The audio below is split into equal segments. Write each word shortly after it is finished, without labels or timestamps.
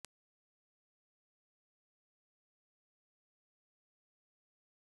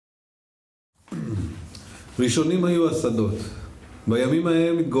ראשונים היו השדות. בימים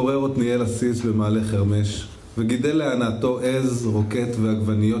ההם התגורר עתניאל אסיס במעלה חרמש, וגידל להנאתו עז, רוקט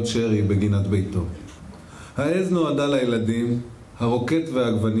ועגבניות שרי בגינת ביתו. העז נועדה לילדים, הרוקט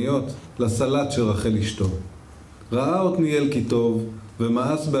והעגבניות לסלט של רחל אשתו. ראה עתניאל כי טוב,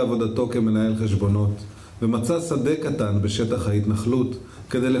 ומאס בעבודתו כמנהל חשבונות, ומצא שדה קטן בשטח ההתנחלות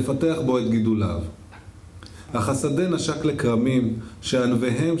כדי לפתח בו את גידוליו. אך השדה נשק לקרמים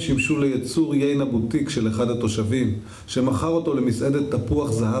שענביהם שימשו לייצור יין הבוטיק של אחד התושבים, שמכר אותו למסעדת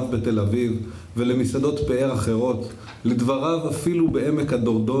תפוח זהב בתל אביב ולמסעדות פאר אחרות, לדבריו אפילו בעמק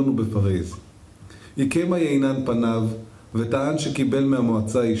הדורדון ובפריז. עיקם היינן פניו וטען שקיבל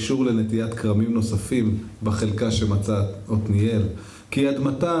מהמועצה אישור לנטיית קרמים נוספים בחלקה שמצא עתניאל, כי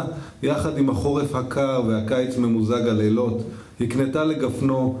אדמתה, יחד עם החורף הקר והקיץ ממוזג הלילות, הקנתה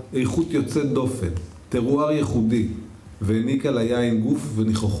לגפנו איכות יוצאת דופן, תרואר ייחודי, והעניקה ליין גוף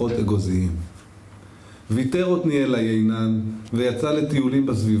וניחוחות אגוזיים. ויתר עתניאל ליינן ויצא לטיולים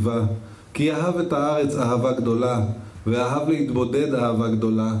בסביבה, כי אהב את הארץ אהבה גדולה, ואהב להתבודד אהבה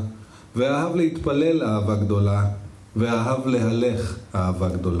גדולה, ואהב להתפלל אהבה גדולה, ואהב להלך אהבה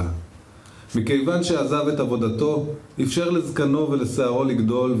גדולה. מכיוון שעזב את עבודתו, אפשר לזקנו ולשערו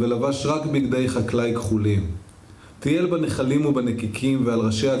לגדול ולבש רק בגדי חקלאי כחולים. טייל בנחלים ובנקיקים ועל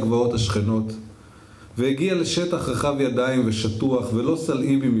ראשי הגבעות השכנות, והגיע לשטח רחב ידיים ושטוח ולא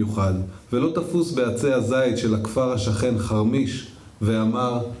סלעי במיוחד, ולא תפוס בעצי הזית של הכפר השכן חרמיש,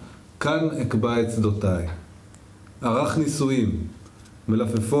 ואמר, כאן אקבע את שדותיי. ערך ניסויים,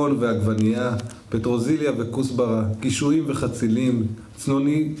 מלפפון ועגבנייה, פטרוזיליה וכוסברה, קישואים וחצילים,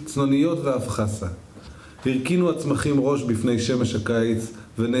 צנוניות ואבחסה. הרכינו הצמחים ראש בפני שמש הקיץ,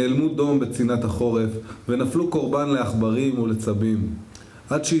 ונעלמו דום בצינת החורף, ונפלו קורבן לעכברים ולצבים.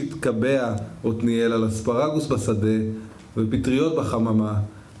 עד שהתקבע עתניאל על אספרגוס בשדה, ופטריות בחממה,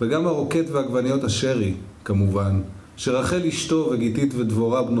 וגם הרוקט ועגבניות השרי, כמובן, שרחל אשתו וגיתית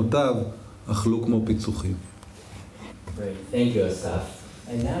ודבורה בנותיו, אכלו כמו פיצוחים. Great. Thank you, Assaf.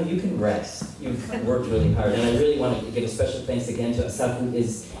 And now you can rest. You've worked really hard. And I really want to give a special thanks again to Assaf, who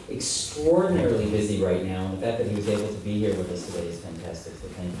is extraordinarily busy right now. And the fact that he was able to be here with us today is fantastic. So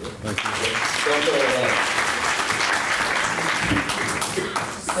thank you. Thank you. Don't go away.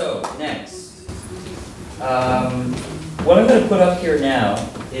 So, next. What I'm going to put up here now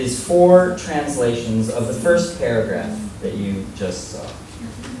is 4 translations of the first paragraph that you just saw.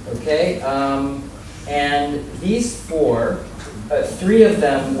 Okay? And these 4, 3 of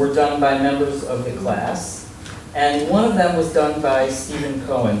them were done by members of the class, and one of them was done by Stephen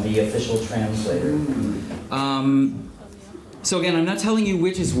Cohen, the official translator. So again, I'm not telling you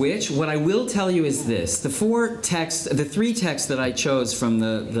which is which. What I will tell you is this. The 3 texts that I chose from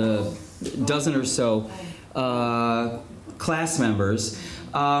the dozen or so class members,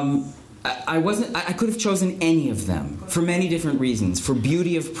 I could have chosen any of them for many different reasons, for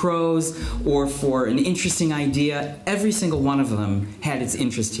beauty of prose or for an interesting idea. Every single one of them had its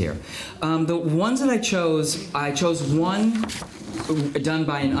interest here. The ones that I chose one done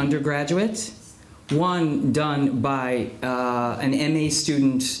by an undergraduate, one done by an MA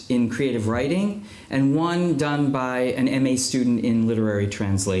student in creative writing, and one done by an MA student in literary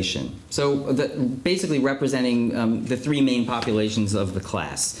translation. So basically representing the 3 main populations of the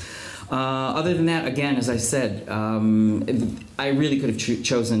class. Other than that, again, as I said, I really could have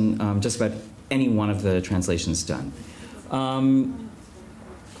chosen just about any one of the translations done.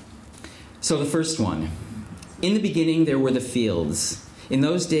 So the first one. In the beginning, there were the fields. In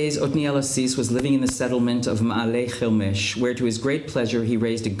those days, Otniel Assis was living in the settlement of Ma'aleh Chilmesh, where to his great pleasure he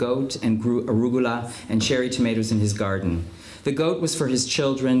raised a goat and grew arugula and cherry tomatoes in his garden. The goat was for his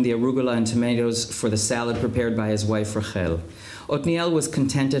children, the arugula and tomatoes for the salad prepared by his wife Rachel. Otniel was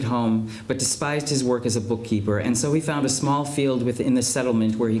content at home, but despised his work as a bookkeeper, and so he found a small field within the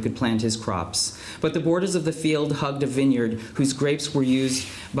settlement where he could plant his crops. But the borders of the field hugged a vineyard whose grapes were used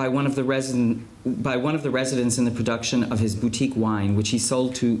by one of the residents in the production of his boutique wine, which he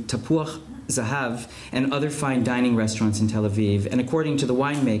sold to Tapuach Zahav and other fine dining restaurants in Tel Aviv, and according to the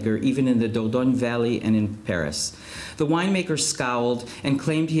winemaker, even in the Dordogne Valley and in Paris. The winemaker scowled and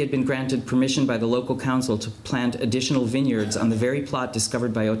claimed he had been granted permission by the local council to plant additional vineyards on the very plot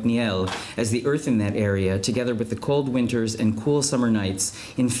discovered by Otniel, as the earth in that area, together with the cold winters and cool summer nights,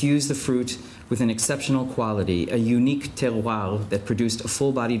 infused the fruit with an exceptional quality, a unique terroir that produced a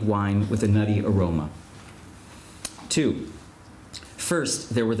full-bodied wine with a nutty aroma. 2.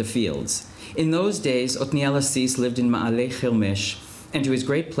 First, there were the fields. In those days, Otniel Assis lived in Ma'aleh Chilmesh, And to his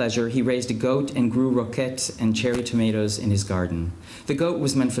great pleasure, he raised a goat and grew roquette and cherry tomatoes in his garden. The goat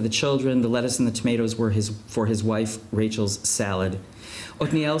was meant for the children, the lettuce and the tomatoes were for his wife Rachel's salad.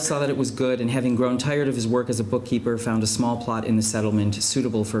 Othniel saw that it was good, and having grown tired of his work as a bookkeeper, found a small plot in the settlement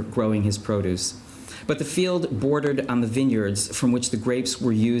suitable for growing his produce. But the field bordered on the vineyards from which the grapes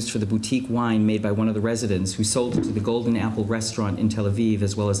were used for the boutique wine made by one of the residents who sold it to the Golden Apple restaurant in Tel Aviv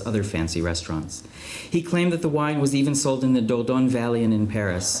as well as other fancy restaurants. He claimed that the wine was even sold in the Dordogne Valley and in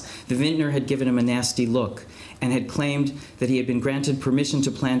Paris. The vintner had given him a nasty look and had claimed that he had been granted permission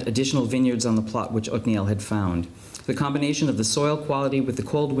to plant additional vineyards on the plot which Othniel had found. The combination of the soil quality with the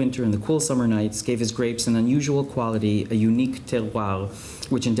cold winter and the cool summer nights gave his grapes an unusual quality, a unique terroir,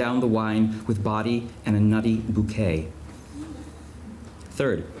 which endowed the wine with body and a nutty bouquet.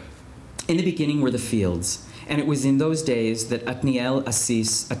 Third, in the beginning were the fields, and it was in those days that Othniel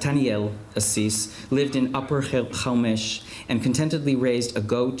Assis lived in Upper Chalmesh and contentedly raised a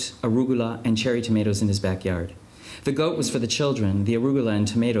goat, arugula, and cherry tomatoes in his backyard. The goat was for the children, the arugula and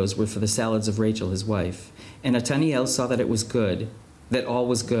tomatoes were for the salads of Rachel, his wife. And Othniel saw that it was good, that all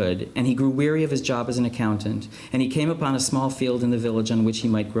was good, and he grew weary of his job as an accountant, and he came upon a small field in the village on which he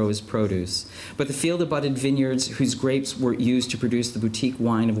might grow his produce. But the field abutted vineyards whose grapes were used to produce the boutique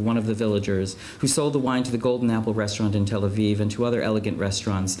wine of one of the villagers, who sold the wine to the Golden Apple restaurant in Tel Aviv and to other elegant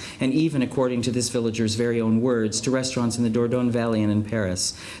restaurants, and even, according to this villager's very own words, to restaurants in the Dordogne Valley and in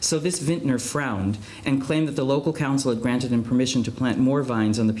Paris. So this vintner frowned and claimed that the local council had granted him permission to plant more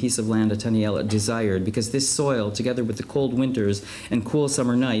vines on the piece of land Othniel desired, because this soil, together with the cold winters and cool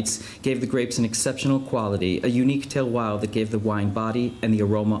summer nights, gave the grapes an exceptional quality, a unique terroir that gave the wine body and the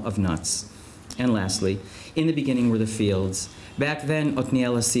aroma of nuts. And lastly, in the beginning were the fields. Back then,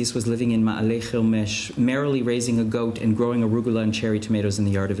 Othniel Assis was living in Ma'aleh Chalmesh, merrily raising a goat and growing arugula and cherry tomatoes in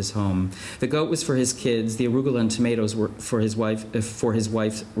the yard of his home. The goat was for his kids, the arugula and tomatoes were for his wife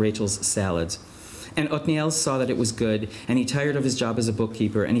Rachel's salads. And Othniel saw that it was good, and he tired of his job as a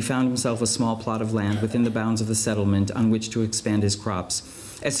bookkeeper, and he found himself a small plot of land within the bounds of the settlement on which to expand his crops.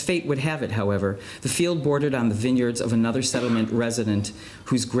 As fate would have it, however, the field bordered on the vineyards of another settlement resident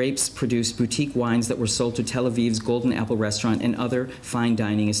whose grapes produced boutique wines that were sold to Tel Aviv's Golden Apple restaurant and other fine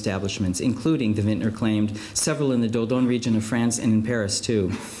dining establishments, including, the vintner claimed, several in the Dordogne region of France and in Paris,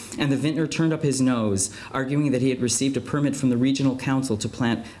 too. And the vintner turned up his nose, arguing that he had received a permit from the regional council to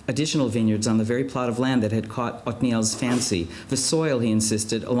plant additional vineyards on the very plot of land that had caught Othniel's fancy. The soil, he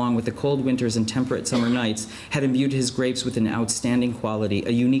insisted, along with the cold winters and temperate summer nights, had imbued his grapes with an outstanding quality,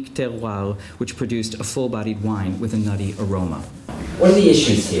 a unique terroir which produced a full-bodied wine with a nutty aroma. What are the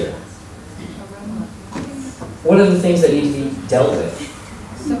issues here? What are the things that need to be dealt with?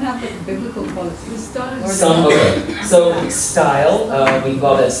 Some have like biblical qualities. Some, okay. So style, we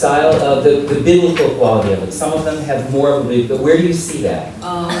call that style, the biblical quality of it. Some of them have more of a biblical, where do you see that?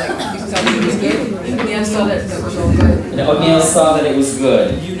 Othniel saw that it was all good. Othniel saw that it was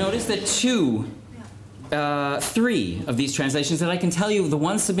good. You notice that three of these translations, that I can tell you, the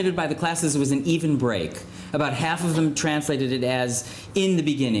one submitted by the classes was an even break. About half of them translated it as in the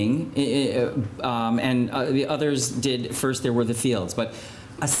beginning, and the others did first there were the fields. But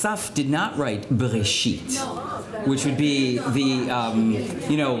Assaf did not write Bereshit, which would be the,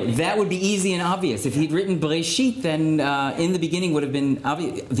 you know, that would be easy and obvious. If he'd written Bereshit, then in the beginning would have been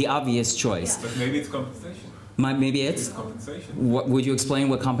the obvious choice. But maybe it's compensation. Maybe it's compensation. What, would you explain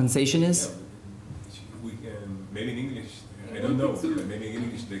what compensation is? Yeah. We can, maybe in English, I don't know. Maybe in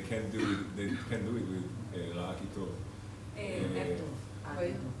English they can't do it. They can do it with La'akito.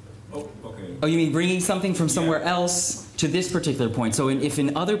 Oh, okay. Oh, you mean bringing something from somewhere else to this particular point. So if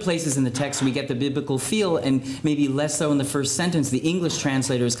in other places in the text we get the biblical feel, and maybe less so in the first sentence, the English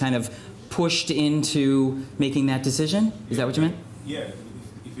translators kind of pushed into making that decision? Is that what you meant? Yeah,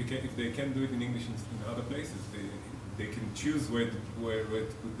 if they can do it in English in other places, they can choose where to put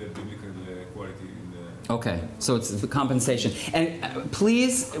the biblical quality in the... Okay, so it's the compensation. And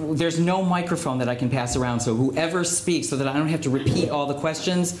please, there's no microphone that I can pass around, so whoever speaks, so that I don't have to repeat all the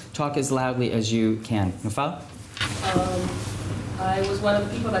questions, talk as loudly as you can. Nafal? I was one of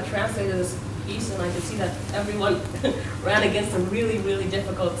the people that translated this piece, and I could see that everyone ran against a really, really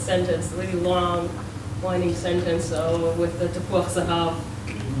difficult sentence, a really long, winding sentence with the Tepuach Zahav.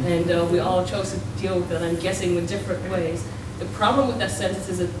 And we all chose to deal with it, I'm guessing, with different ways. The problem with that sentence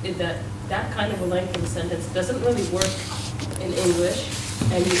is that kind of a length of a sentence doesn't really work in English,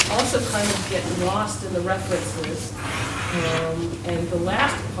 and you also kind of get lost in the references. And the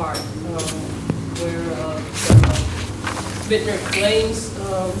last part, where Bittner claims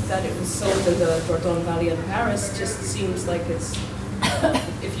that it was sold in the Dordogne Valley in Paris, just seems like it's,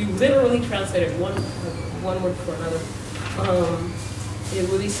 if you literally translate it one word for another, it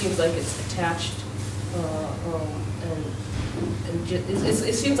really seems like it's attached,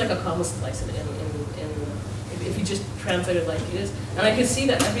 it seems like a comma splice if you just translate it like it is. And I can see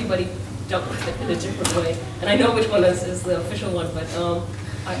that everybody dealt with it in a different way. And I know which one is the official one, but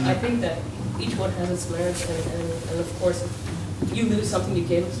I think that each one has its merits, and of course, if you lose something, you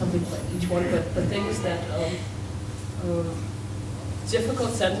gain something by each one. But the thing is that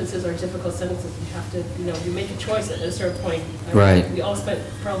difficult sentences are difficult sentences. You have to, you make a choice at a certain point. Right. We all spent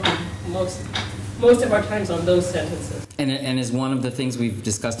probably most of our times on those sentences. And is one of the things we've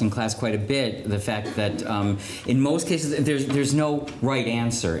discussed in class quite a bit, the fact that in most cases there's no right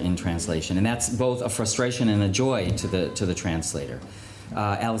answer in translation, and that's both a frustration and a joy to the translator.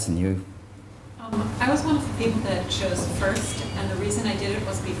 Allison, you? I was one of the people that chose first, and the reason I did it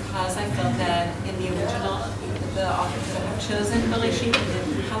was because I felt that in the original, the author could have chosen Bereshit and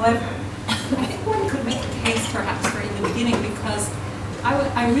didn't. However, I think one could make a case perhaps for in the beginning, because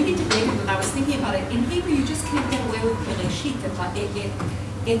I really debated when I was thinking about it. In Hebrew, you just can't get away with Bereshit.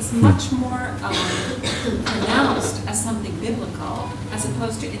 It's much more pronounced as something biblical as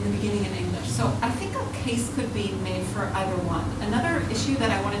opposed to in the beginning in English. So I think a case could be made for either one. Another issue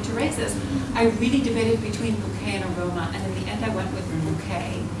that I wanted to raise is I really debated between bouquet and aroma, and in the end I went with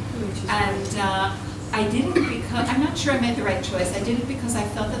bouquet. And I did it because, I'm not sure I made the right choice. I did it because I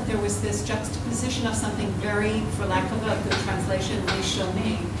felt that there was this juxtaposition of something very, for lack of a good translation,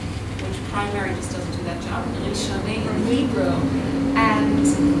 Rishoni, which primary just doesn't do that job, Rishoni in Hebrew, and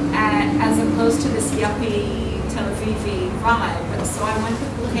as opposed to this yuppie Tel Avivi vibe. So I went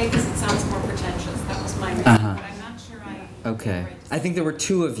with bouquet because it sounds more pretentious. That was my reason, but I'm not sure I... Okay. I think there were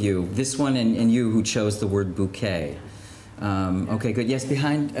two of you, this one and you, who chose the word bouquet. Okay, good. Yes,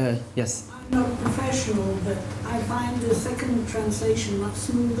 behind, yes. I'm not a professional, but I find the second translation much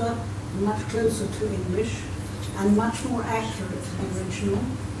smoother, much closer to English, and much more accurate to the original.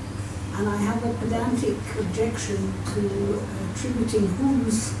 And I have a pedantic objection to attributing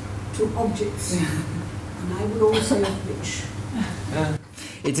whos to objects. And I would also which.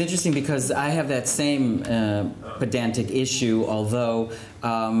 It's interesting because I have that same pedantic issue, although,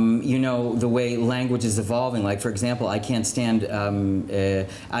 you know, the way language is evolving. Like, for example, I can't stand,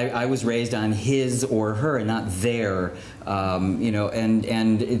 I was raised on his or her and not their, you know,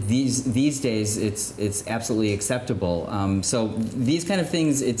 and these days it's absolutely acceptable. So these kind of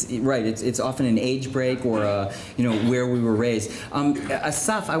things, it's often an age break or, you know, where we were raised.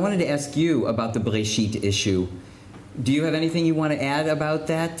 Assaf, I wanted to ask you about the Bereshit issue. Do you have anything you want to add about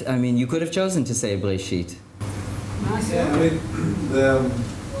that? I mean, you could have chosen to say Bereshit. Yeah, I mean, the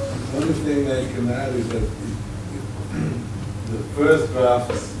only thing I can add is that the first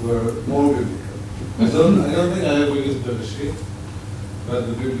drafts were more biblical. I don't think I ever used Bereshit, but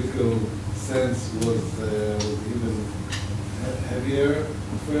the biblical sense was even heavier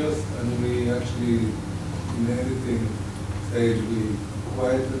first, and we actually, in the editing stage, we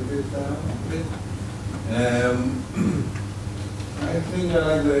quieted it down a bit. I think I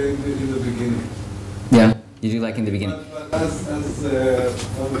like in the beginning. Yeah, you do like in the beginning. But as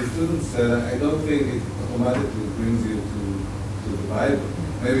one of the students said, I don't think it automatically brings you to the Bible.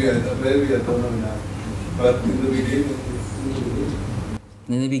 Maybe I don't know enough. But in the beginning, it's in the beginning.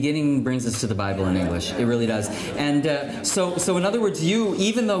 In the beginning brings us to the Bible in English. It really does. And so in other words, you,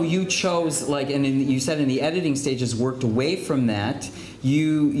 even though you chose, like, and you said in the editing stages, worked away from that,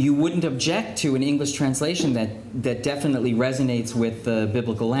 you wouldn't object to an English translation that definitely resonates with the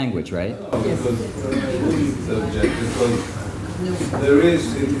biblical language, right? No, because I wouldn't object, because there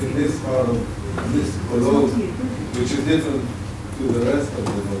is, in this part of this prologue, which is different to the rest of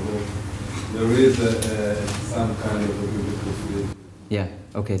the novel, there is some kind of a biblical feel. Yeah,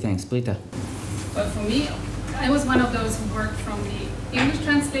 okay, thanks. Brita. But for me, I was one of those who worked from the English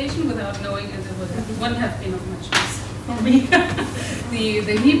translation without knowing, and it wouldn't have been of much use for me,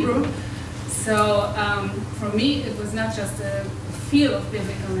 the Hebrew. So for me, it was not just a feel of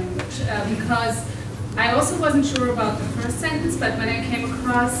biblical language, because I also wasn't sure about the first sentence, but when I came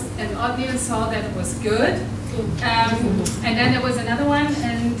across an audience saw that it was good, and then there was another one,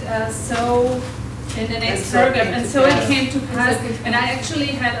 and so in the next paragraph, and so it came to pass, and I actually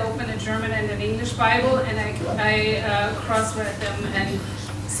had opened a German and an English Bible, and I cross-read them, and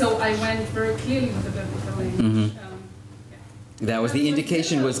so I went very clearly with the biblical language. Mm-hmm. That was, the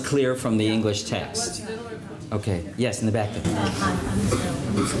indication was clear from the English text. Okay, yes, in the back there. Hi,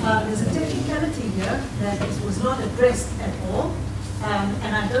 I'm there's a technicality here that was not addressed at all,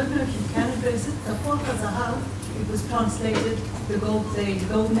 and I don't know if you can address it. The Zahav, it was translated the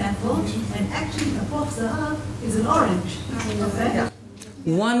golden apple, and actually the Zahav is an orange. Okay?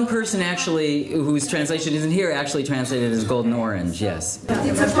 One person actually, whose translation isn't here, actually translated as golden orange, yes.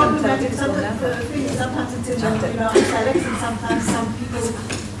 It's a problematic thing. Sometimes it's in italics, and sometimes some people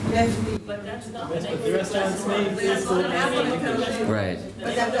definitely. But that's not the restaurant's name. Right.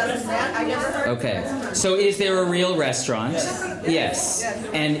 But that doesn't matter. I never heard. Okay. So is there a real restaurant? Yes.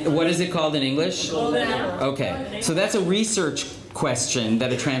 And what is it called in English? Golden Apple. Okay. So that's a research question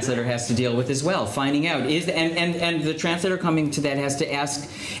that a translator has to deal with as well, finding out and the translator coming to that has to ask,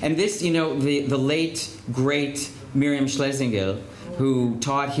 and this, you know, the late great Miriam Schlesinger, who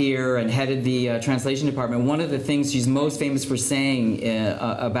taught here and headed the translation department, one of the things she's most famous for saying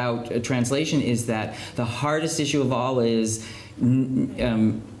about translation is that the hardest issue of all is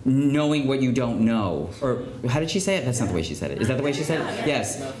knowing what you don't know. Or how did she say it? That's not the way she said it. Is that the way she said it?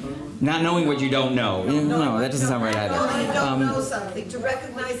 Yes. Not knowing what you don't know. No, that doesn't sound right either. You don't know something, to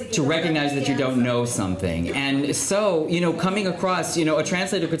recognize that you don't know something. And so, you know, coming across, you know, a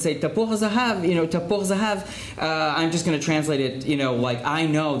translator could say, Tapur Zahav, you know, Tapur Zahav, I'm just going to translate it, you know, like I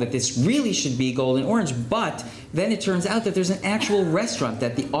know that this really should be golden orange, but then it turns out that there's an actual restaurant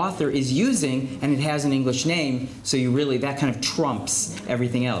that the author is using, and it has an English name, so you really, that kind of trumps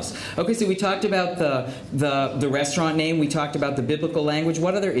everything else. Okay, so we talked about the restaurant name, we talked about the biblical language.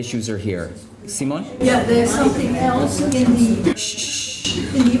 What other issues are here? Simon? Yeah, there's something else in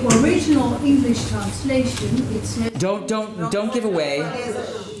the original English translation. It says don't give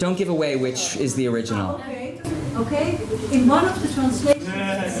away which is the original. Okay. In one of the translations.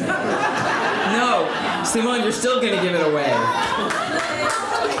 No, Simon, you're still going to give it away.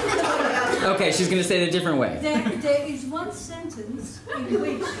 Okay, she's going to say it a different way. There is one sentence in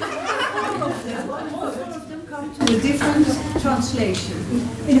which all of them come to a different translation.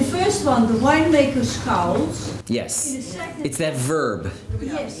 In the first one, the winemaker scowls. Yes. In the second, it's that verb.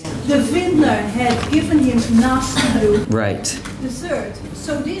 Yes. The vintner had given him nasty look. Right. The third.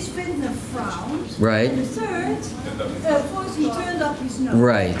 So this vintner frowned. Right. And the third, of course, he turned up his nose.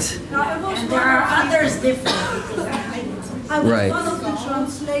 Right. Now, and there are others different. I was one of the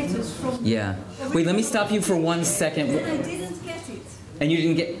translators from. Yeah. Wait, let me stop you for 1 second. And I didn't get it. And you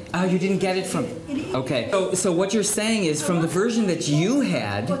didn't get? Oh, you didn't get it from. Okay. So what you're saying is from the version that you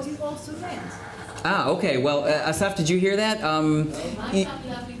had. What you also meant. Ah, okay. Well, Assaf, did you hear that?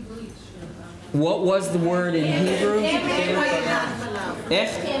 What was the word in Hebrew?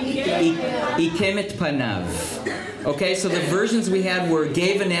 Ikemet panav. Okay, so the versions we had were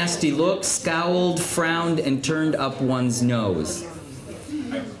gave a nasty look, scowled, frowned, and turned up one's nose.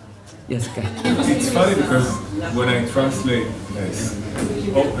 Yes, okay. It's funny because when I translate,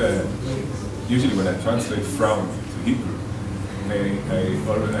 usually when I translate frown to Hebrew,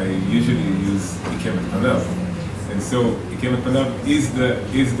 I usually use ikemet panav, and so ikemet panav is the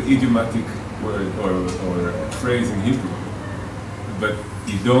idiomatic word or phrase in Hebrew, but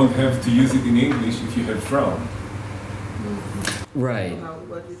you don't have to use it in English if you have frown. Right.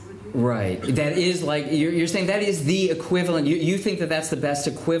 Right. That is like you're saying that is the equivalent. You think that that's the best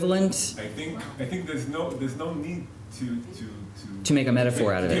equivalent? I think there's no need to make a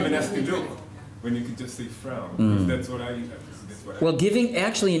metaphor out of it. Give a nasty look when you can just say frown. Because that's what I. Well,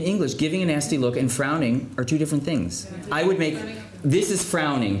 actually in English, giving a nasty look and frowning are two different things. I would make, this is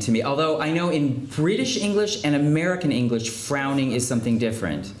frowning to me, although I know in British English and American English, frowning is something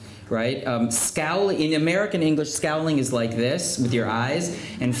different, right? In American English, scowling is like this with your eyes,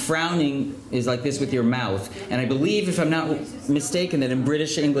 and frowning is like this with your mouth. And I believe, if I'm not mistaken, that in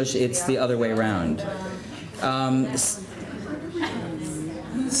British English, it's the other way around.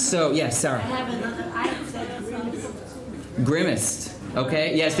 So, yes, Sarah. Grimaced.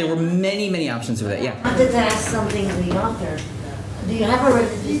 Okay. Yes, there were many options for that. Yeah. I wanted to ask something of the author. Do you have a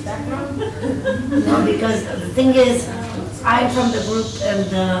religious background? No, because the thing is, I'm from the group,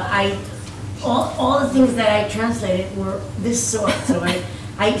 and all the things that I translated were this sort. So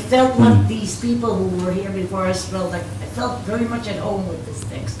I felt what these people who were here before us felt like. I felt very much at home with this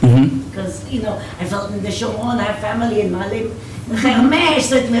text because I felt in the Shomron, I have family in Mali. I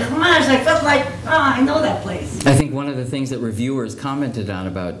felt like, I know that place. I think one of the things that reviewers commented on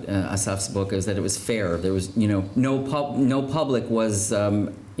about Assaf's book is that it was fair. There was, no public was,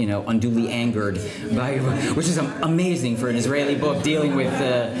 unduly angered by, which is amazing for an Israeli book dealing with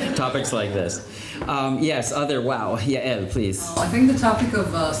topics like this. Yes, wow. Yael, please. I think the topic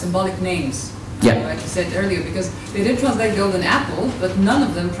of symbolic names. Yeah. Like you said earlier, because they did translate golden apple, but none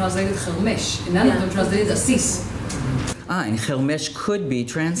of them translated chelmesh, and none of them translated assis. And chelmesh could be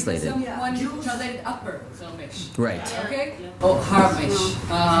translated. Someone translated upper chelmesh. Right. Okay? Or harmesh.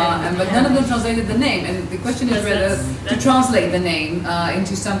 But none of them translated the name. And the question is whether to translate the name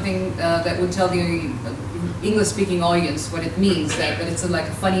into something that would tell you English-speaking audience what it means, that it's like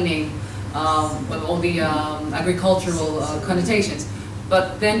a funny name with all the agricultural connotations.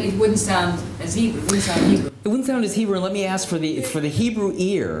 But then it wouldn't sound as Hebrew. It wouldn't sound Hebrew. It wouldn't sound as Hebrew. And let me ask, for the Hebrew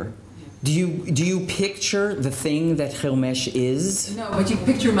ear, do you picture the thing that Chelmesh is? No, but you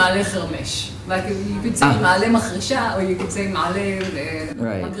picture Ma'ale Chelmesh. Like you could say Ma'ale Machrisha, or you could say Ma'ale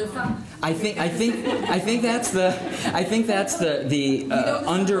Magrifa. I think that's the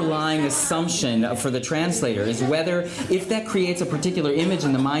underlying assumption for the translator is whether, if that creates a particular image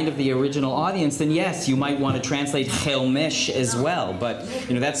in the mind of the original audience, then yes, you might want to translate Chelmesh as well. But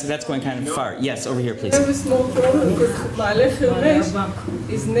that's going kind of far. Yes, over here, please. I have a small problem because Ma'ale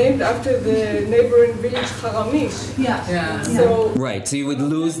Chelmesh is named after the neighboring village Haramish. Yeah. So right. So you would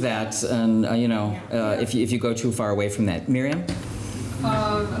lose that, and if you go too far away from that. Miriam.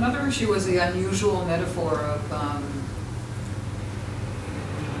 Another issue was the unusual metaphor of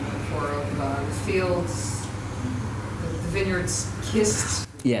the fields, the vineyards kissed.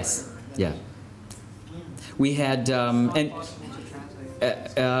 Yes. Yeah. We had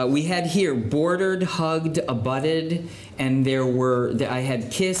we had here bordered, hugged, abutted, and I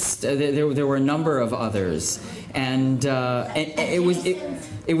had kissed. There were a number of others, and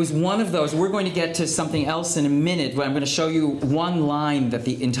it was one of those. We're going to get to something else in a minute, but I'm going to show you one line that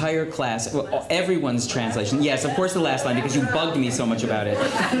the entire class, everyone's translation. Yes, of course the last line, because you bugged me so much about it.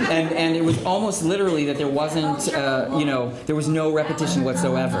 And it was almost literally that there wasn't, there was no repetition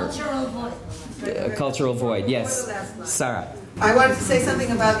whatsoever. Cultural void, yes. Sarah. I wanted to say something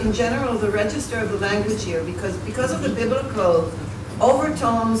about, in general, the register of the language here, because of the biblical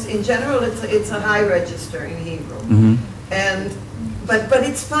overtones, in general, it's a high register in Hebrew. And but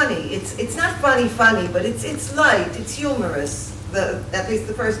it's funny. It's not funny, but it's light. It's humorous. At least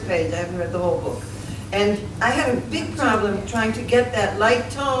the first page. I haven't read the whole book. And I had a big problem trying to get that light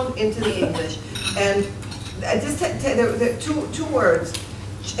tone into the English. And just there are two words.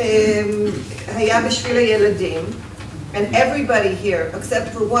 Haya b'shvil ha'yeladim. And everybody here, except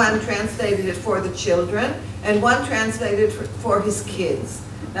for one, translated it for the children, and one translated it for his kids.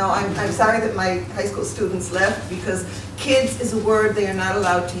 Now, I'm sorry that my high school students left, because kids is a word they are not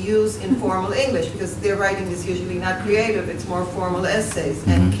allowed to use in formal English, because their writing is usually not creative, it's more formal essays.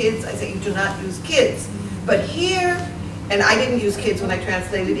 And kids, I say you do not use kids. But here, and I didn't use kids when I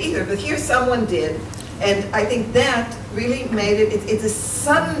translated either, but here someone did. And I think that really made it's a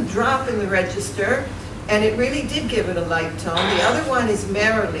sudden drop in the register, and it really did give it a light tone. The other one is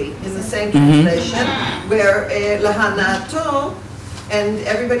merrily, in the same translation, where lahanato, and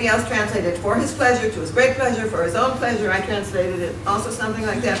everybody else translated for his pleasure, to his great pleasure, for his own pleasure. I translated it also something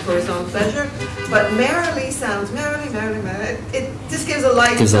like that, for his own pleasure. But merrily sounds merrily. It just gives a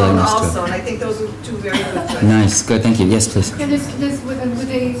light tone also, and I think those are two very good choices. Nice, good, thank you. Yes, please. Yeah, with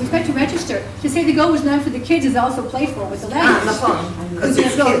the respect to register, to say the go was not for the kids is also playful with the language. Because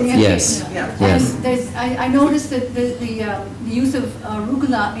it's kids. Yes. Yes. And I noticed that the use of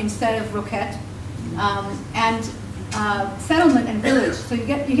rugula instead of roquette, and settlement and village, so you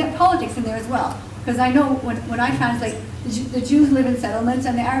get politics in there as well. Because I know when I translate, the Jews live in settlements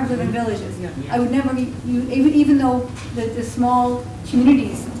and the Arabs live in villages. I would never, even though the small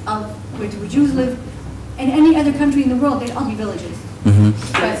communities of where Jews live in any other country in the world, they'd all be villages.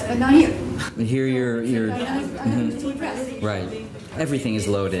 But not here. Here you're right. Everything is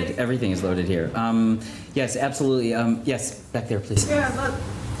loaded. Everything is loaded here. Yes, absolutely. Yes, back there, please. Yeah, but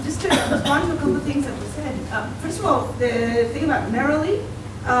just to respond to a couple of things that were said. First of all, the thing about merrily,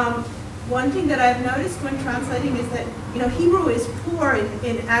 one thing that I've noticed when translating is that, Hebrew is poor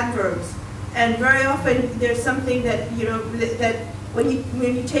in adverbs. And very often there's something that, that when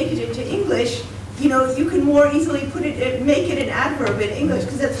you take it into English, you can more easily make it an adverb in English,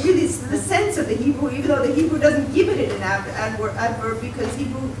 because that's really the sense of the Hebrew, even though the Hebrew doesn't give it an adverb, because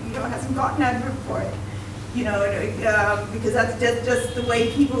Hebrew, hasn't got an adverb for it. Because that's just the way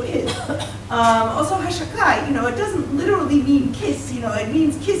Hebrew is. Also, hashakai, it doesn't literally mean kiss. It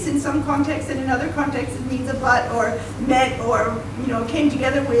means kiss in some context, and in other contexts it means a butt, or met, or came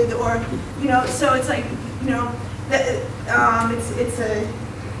together with, or So it's like it's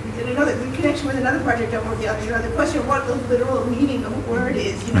in connection with another project I'm working on. The question of what the literal meaning of a word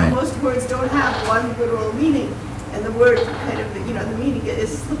is. Most words don't have one literal meaning, and the word kind of the meaning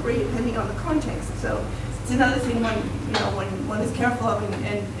is slippery depending on the context. So it's another thing when one is careful of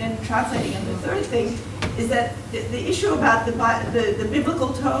and translating. And the third thing is that the issue about the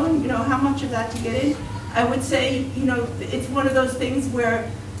biblical tone, how much of that to get in. I would say, it's one of those things where,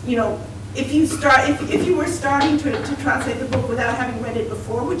 if you were starting to translate the book without having read it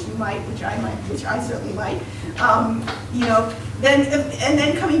before, which I certainly might,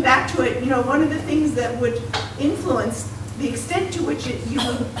 then coming back to it, one of the things that would influence the extent to which you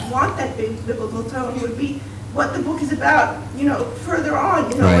would want that biblical tone would be what the book is about, further on,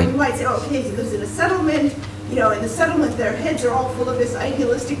 when you might say, oh, okay, he lives in a settlement, in the settlement their heads are all full of this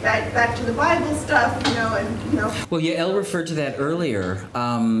idealistic back to the Bible stuff, Well, Yael referred to that earlier,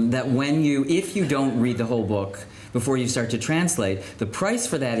 that if you don't read the whole book before you start to translate, the price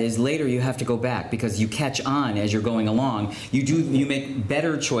for that is later you have to go back because you catch on as you're going along. You make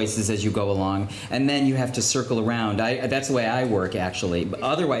better choices as you go along, and then you have to circle around. That's the way I work, actually. But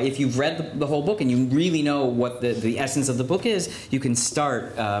otherwise, if you've read the whole book and you really know what the essence of the book is, you can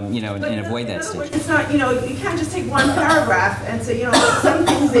start, and avoid that stage. It's not, you can't just take one paragraph and say, some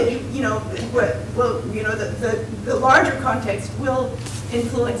things that the larger context will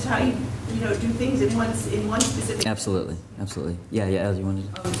influence how you do things in one specific. Absolutely. Yeah, as you wanted.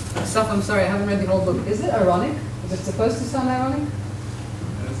 Assaf, I'm sorry, I haven't read the whole book. Is it ironic? Is it supposed to sound ironic?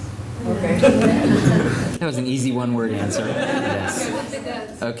 Okay. That was an easy one-word answer. Yes.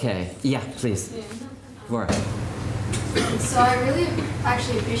 Okay. Yeah, please. Laura. So I really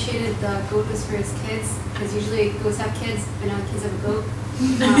actually appreciated the goat was for his kids, because usually goats have kids, but now kids have a goat.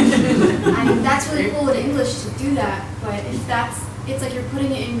 And that's really cool in English to do that, but if it's like you're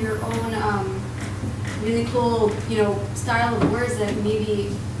putting it in your own really cool, style of words that maybe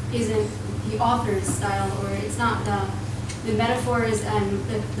isn't the author's style, or it's not the metaphors and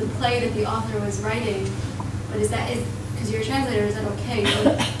the play that the author was writing. But because you're a translator, is that okay?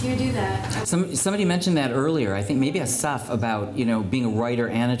 Do you do that? Somebody mentioned that earlier. I think maybe Assaf, about being a writer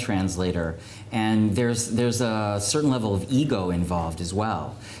and a translator, and there's a certain level of ego involved as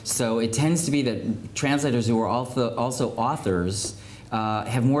well. So it tends to be that translators who are also authors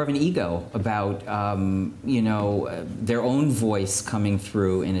have more of an ego about their own voice coming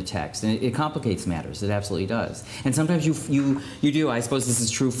through in a text, and it complicates matters. It absolutely does. And sometimes you do. I suppose this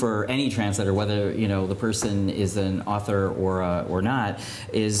is true for any translator, whether the person is an author or not,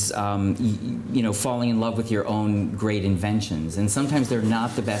 is falling in love with your own great inventions. And sometimes they're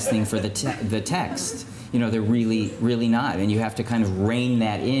not the best thing for the text. They're really not, and you have to kind of rein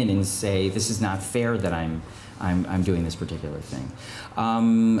that in and say, this is not fair that I'm doing this particular thing.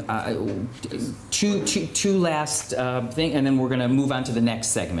 Two last thing, and then we're going to move on to the next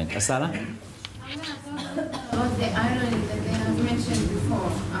segment. Asada? About the irony that they have mentioned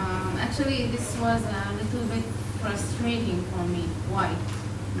before. Actually, this was a little bit frustrating for me. Why?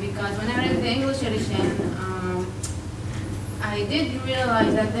 Because when I read the English edition, I did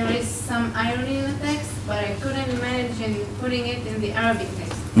realize that there is some irony in the text, but I couldn't manage in putting it in the Arabic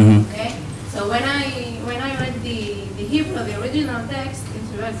text. Okay? So when I read the Hebrew, the original text,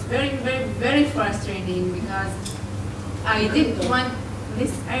 it was very, very, very frustrating because I did want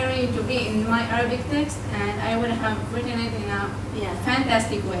this irony to be in my Arabic text, and I would have written it in a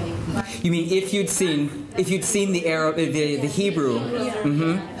fantastic way. You mean if you'd seen the Hebrew?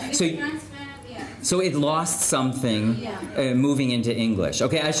 Mm-hmm. So it lost something moving into English.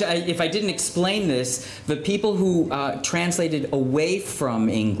 Okay, if I didn't explain this, the people who translated away from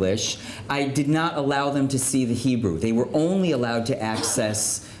English, I did not allow them to see the Hebrew. They were only allowed to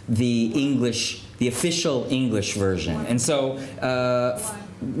access the English, the official English version. And so,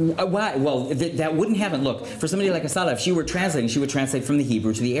 why? Well, that wouldn't happen. Look, for somebody like Asada, if she were translating, she would translate from the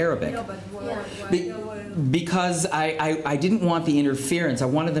Hebrew to the Arabic. Because I didn't want the interference. I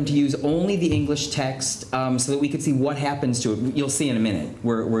wanted them to use only the English text so that we could see what happens to it. You'll see in a minute.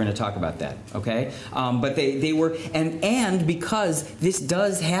 We're going to talk about that, okay? But they were, and because this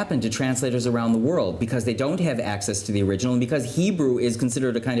does happen to translators around the world, because they don't have access to the original, and because Hebrew is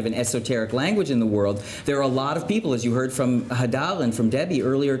considered a kind of an esoteric language in the world, there are a lot of people, as you heard from Hadal and from Debbie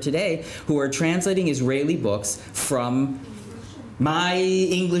earlier today, who are translating Israeli books from my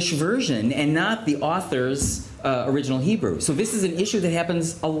English version and not the author's original Hebrew. So this is an issue that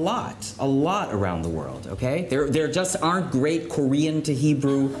happens a lot around the world, okay? There just aren't great Korean to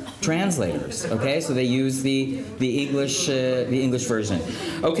Hebrew translators, okay? So they use the English version.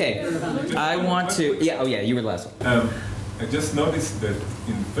 Okay, I want to, you were the last one. I just noticed that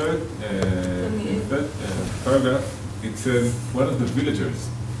in third paragraph, it says one of the villagers.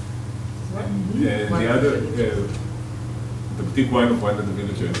 And the other, the boutique wine of one of the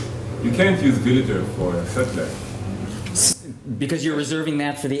villagers. You can't use villager for a settler. Because you're reserving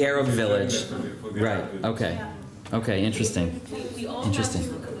that for the Arab village. Right, okay. Okay, interesting. Interesting.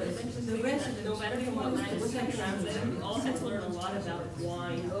 No matter from what language we translate, we all had to learn a lot about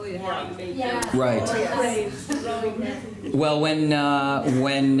wine. Oh, yeah. Right. Well, when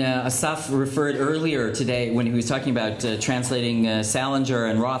Assaf referred earlier today, when he was talking about translating Salinger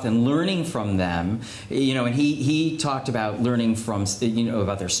and Roth and learning from them, you know, and he talked about learning from, you know,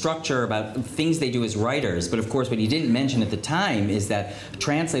 about their structure, about things they do as writers. But of course, what he didn't mention at the time is that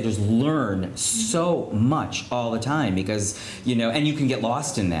translators learn so much all the time because, you know, and you can get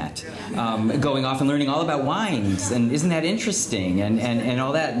lost in that, going off and learning all about wines, and isn't that interesting, and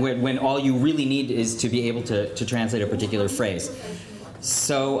all that, when all you really need is to be able to translate a particular phrase.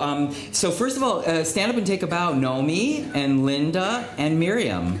 So, so first of all, stand up and take a bow. Nomi and Linda and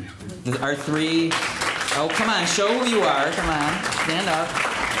Miriam, our three. Oh, come on, show who you are. Come on, stand up.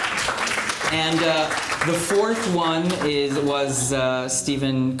 And the fourth one was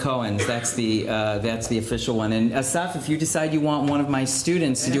Stephen Cohen's. That's the official one. And Assaf, if you decide you want one of my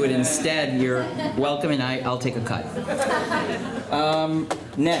students to do it instead, you're welcome, and I'll take a cut.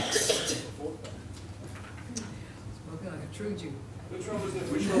 Next.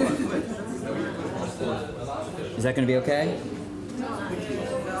 Is that going to be okay?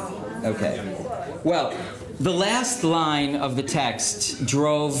 Okay. Well, the last line of the text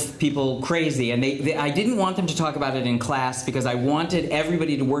drove people crazy, and I didn't want them to talk about it in class because I wanted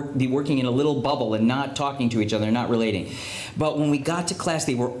everybody to be working in a little bubble and not talking to each other, not relating. But when we got to class,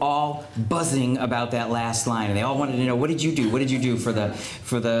 they were all buzzing about that last line, and they all wanted to know, what did you do? What did you do for the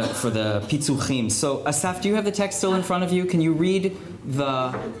pitzuchim? So, Assaf, do you have the text still in front of you? Can you read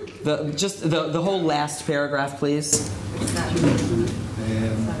the whole last paragraph, please?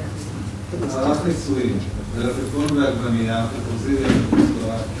 ערך ניסויים, מלפפון ועגבנייה, פטרוזיליה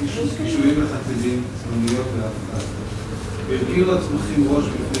וקוסטרה, קישואים לחצילים, סנוניות ואבקת. והרכירו הצמחים ראש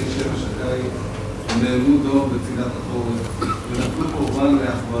בפני שמש הקיץ, ונעלמו דור בצדת החורף, ונפלו קורבן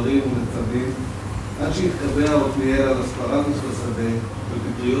לעכברים ולצבים, עד שהתקבע עתניאל על אספרדוס בשדה,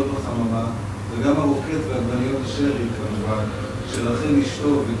 ופטריות בחממה, וגם הרוקט ועגבניות השרי כמובן, שלכן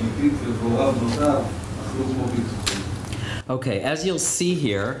אשתו וגיתית ודבורה בנותיו, אכלו כמו פיצוחים. Okay, as you'll see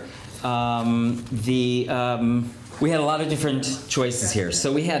here, we had a lot of different choices here.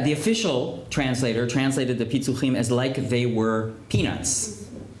 So we had the official translator translated the pitzuchim as like they were peanuts.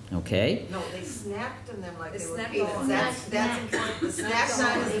 Okay? No, they snacked on them like they were peanuts. That's important. The snack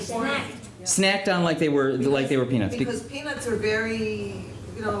on is important. Snacked on like they were peanuts. Because peanuts are very,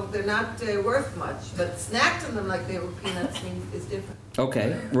 you know, they're not worth much. But snacked on them like they were peanuts is different.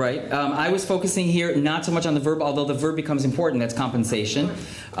 Okay, right. I was focusing here not so much on the verb, although the verb becomes important, that's compensation.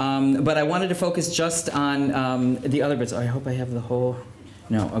 But I wanted to focus just on the other bits. I hope I have the whole...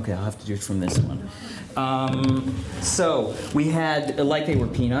 No, okay, I'll have to do it from this one. So we had like they were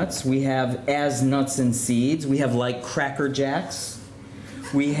peanuts. We have as nuts and seeds. We have like Cracker Jacks.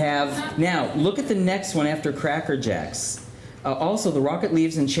 We have... Now, look at the next one after Cracker Jacks. Also, the rocket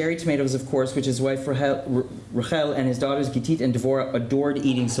leaves and cherry tomatoes, of course, which his wife Rachel and his daughters Gitit and Devorah adored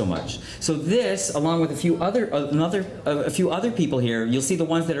eating so much. So this, along with a few other people here, you'll see the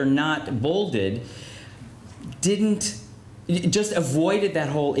ones that are not bolded, just avoided that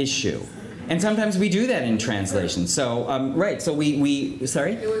whole issue. And sometimes we do that in translation. So, right, so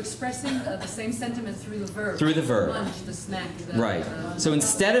sorry? They were expressing the same sentiment through the verb. Through the verb. Lunch, the snack. Right. So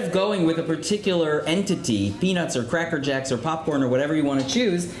instead of going with a particular entity, peanuts or Cracker Jacks or popcorn or whatever you want to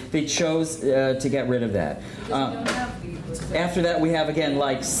choose, they chose to get rid of that. After that, we have, again,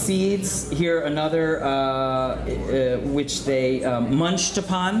 like seeds. Here, another which they munched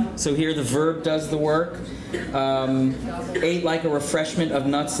upon. So here the verb does the work. Ate like a refreshment of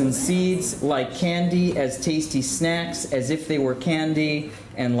nuts and seeds, like candy, as tasty snacks, as if they were candy,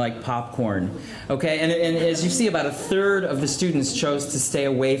 and like popcorn. Okay, and as you see, about a third of the students chose to stay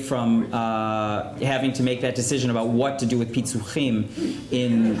away from having to make that decision about what to do with pitzuchim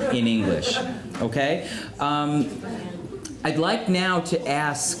in English. Okay? I'd like now to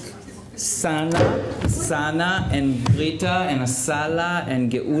ask Sana and Brita and Asala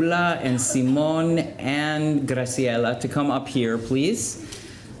and Geula and Simon and Graciela to come up here, please.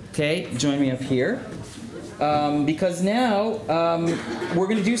 Okay, join me up here. Because now we're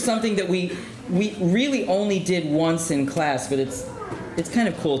going to do something that we really only did once in class, but it's kind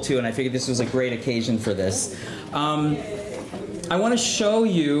of cool too, and I figured this was a great occasion for this. I want to show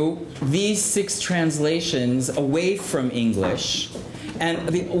you these 6 translations away from English.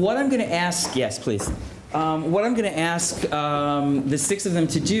 And what I'm going to ask, yes, please. What I'm going to ask the 6 of them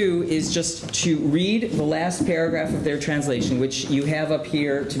to do is just to read the last paragraph of their translation, which you have up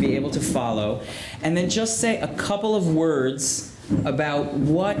here to be able to follow, and then just say a couple of words about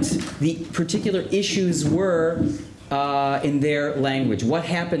what the particular issues were in their language. What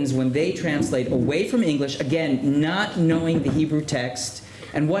happens when they translate away from English, again, not knowing the Hebrew text,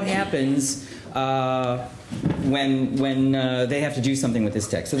 and what happens when they have to do something with this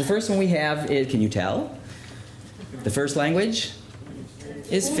text. So the first one we have is, can you tell? The first language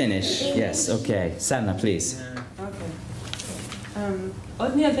is Finnish. Yes, okay. Sanna, please.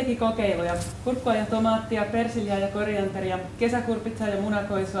 Otniel teki kokeiluja, kurkkua ja tomaattia, persiliaa ja korianteria, kesäkurpitsaa ja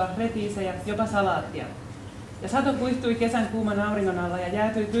munakoisua, retiisejä, jopa salaattia. Ja sato kuihtui kesän kuuman auringon alla ja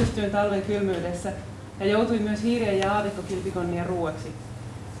jäätyi pystyyn talven kylmyydessä ja joutui myös hiirien ja aavikkokilpikonnien ruuaksi.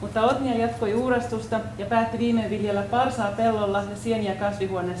 Mutta Otniel jatkoi uurastusta ja päätti viimein viljellä parsaa pellolla ja sieniä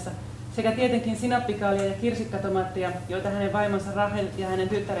kasvihuoneessa sekä tietenkin sinappikaalia ja kirsikkatomaattia, joita hänen vaimonsa Rahel ja hänen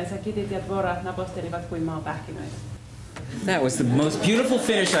tyttärensä Kitit ja Dvora napostelivat kuin maapähkinöitä. That was the most beautiful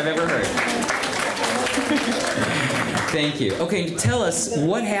Finnish I've ever heard. Thank you. Okay, tell us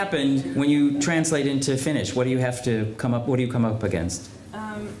what happened when you translate into Finnish. What do you have to come up? What do you come up against?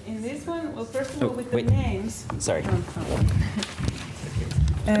 In this one, well, first of all, with the names. Sorry.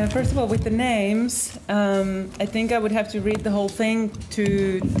 First of all, with the names, I think I would have to read the whole thing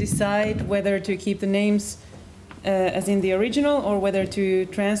to decide whether to keep the names as in the original or whether to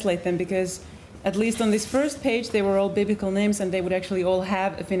translate them, because at least on this first page they were all biblical names and they would actually all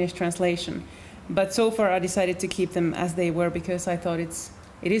have a Finnish translation. But so far I decided to keep them as they were because I thought it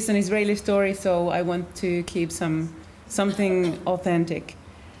is an Israeli story, so I want to keep something authentic.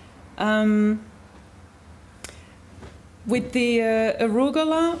 With the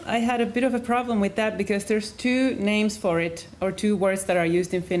arugula, I had a bit of a problem with that because there's two names for it, or two words that are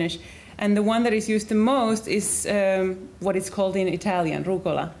used in Finnish. And the one that is used the most is what it's called in Italian,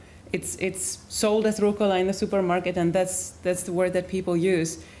 rucola. It's sold as rucola in the supermarket, and that's the word that people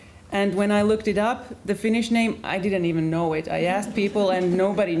use. And when I looked it up, the Finnish name, I didn't even know it. I asked people and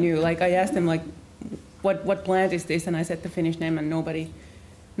nobody knew. Like I asked them, like, what plant is this? And I said the Finnish name, and nobody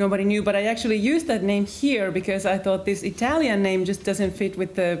knew. But I actually used that name here because I thought this Italian name just doesn't fit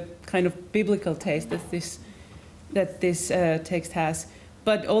with the kind of biblical taste that this text has.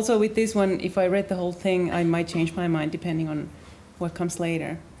 But also with this one, if I read the whole thing, I might change my mind depending on what comes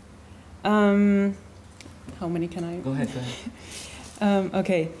later. How many can I? Go ahead.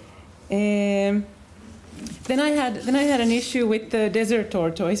 Okay. Then I had an issue with the desert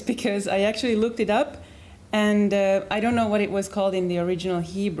tortoise because I actually looked it up, and I don't know what it was called in the original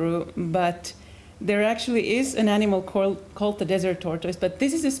Hebrew, but there actually is an animal called the desert tortoise, but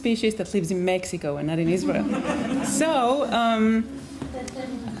this is a species that lives in Mexico and not in Israel. So,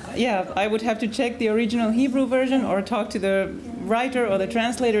 yeah, I would have to check the original Hebrew version or talk to the writer or the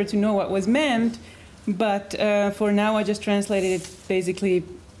translator to know what was meant, but for now I just translated it basically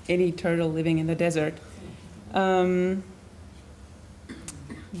any turtle living in the desert.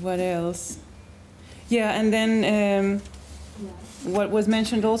 What else? Yeah, and then what was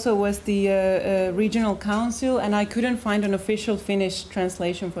mentioned also was the regional council, and I couldn't find an official Finnish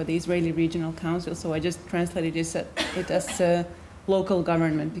translation for the Israeli regional council, so I just translated it as local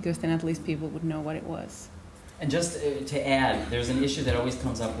government, because then at least people would know what it was. And just to add, there's an issue that always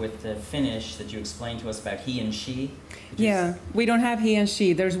comes up with Finnish that you explained to us about he and she. Yeah, we don't have he and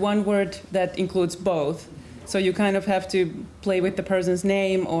she. There's one word that includes both. So you kind of have to play with the person's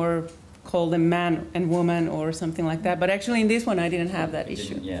name or call them man and woman or something like that. But actually in this one I didn't have that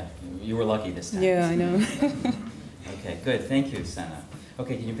issue. Yeah, you were lucky this time. Yeah, I know. Okay, good. Thank you, Sana.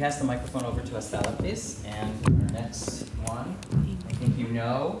 Okay, can you pass the microphone over to Astala, please? And our next one, I think you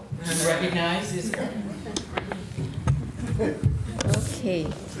know, you recognize is... اوكي.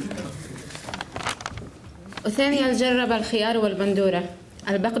 وثانيا جرب الخيار والبندورة،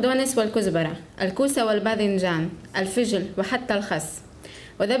 البقدونس والكزبرة، الكوسة والباذنجان، الفجل وحتى الخس،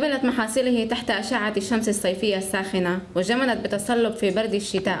 وذبلت محاصيله تحت أشعة الشمس الصيفية الساخنة، وجمدت بتصلب في برد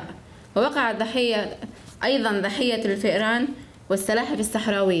الشتاء، ووقعت ضحية الفئران والسلاحف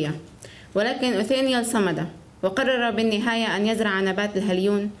الصحراوية. ولكن أوثانيال صمد، وقرر بالنهاية أن يزرع نبات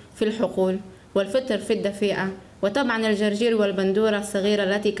الهليون في الحقول والفطر في الدفيئة، وطبعا الجرجير والبندورة الصغيرة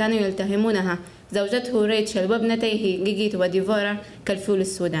التي كانوا يلتهمونها زوجته ريتشل وابنتيه جيجيت وديفورا كالفول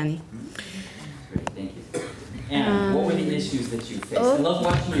السوداني. And what were the issues that you faced? I love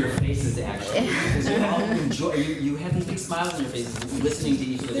watching your faces actually, because you all enjoy, you have these big smiles on your faces listening to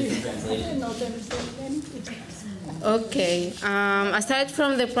each of the different translations. Okay. Aside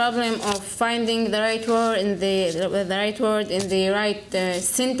from the problem of finding the right word in the right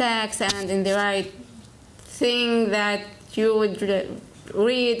syntax and in the right thing that you would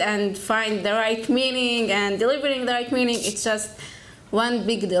read and find the right meaning and delivering the right meaning, it's just one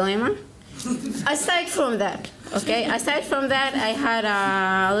big dilemma. Aside from that, I had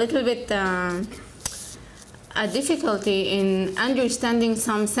a little bit a difficulty in understanding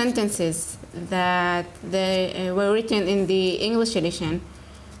some sentences that they were written in the English edition,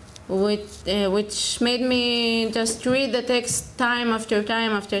 which made me just read the text time after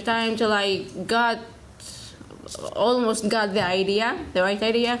time after time till I almost got the right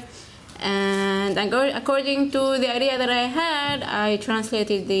idea. And according to the idea that I had, I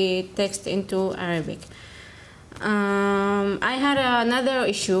translated the text into Arabic. I had another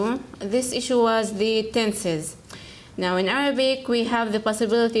issue. This issue was the tenses. Now in Arabic, we have the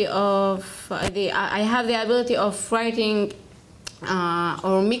possibility of, I have the ability of writing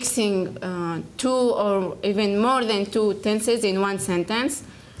or mixing two or even more than two tenses in one sentence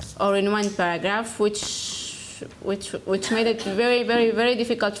or in one paragraph, which made it very, very, very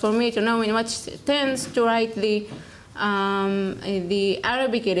difficult for me to know in what tense to write the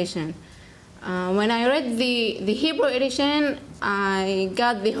Arabic edition. When I read the Hebrew edition, I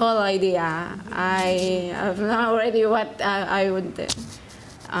got the whole idea. I have now already what I would,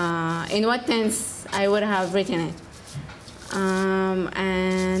 in what tense I would have written it.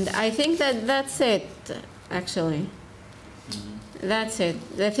 And I think that's it, actually. That's it.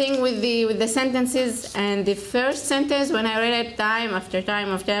 The thing with the sentences and the first sentence, when I read it time after time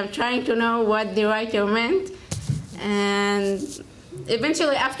after time, trying to know what the writer meant, and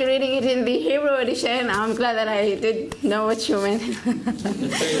eventually after reading it in the Hebrew edition, I'm glad that I did know what you meant. That's very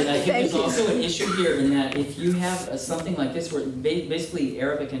good. I think there's also an issue here in that if you have something like this where basically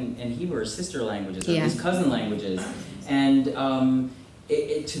Arabic and Hebrew are sister languages, or at least cousin languages, and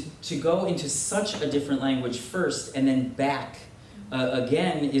to go into such a different language first and then back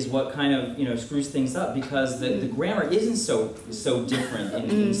again is what kind of screws things up, because the grammar isn't so different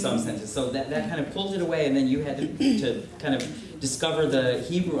in some senses. So that kind of pulled it away, and then you had to kind of discover the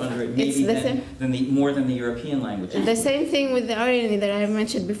Hebrew under it, maybe more than the European languages. The same thing with the irony that I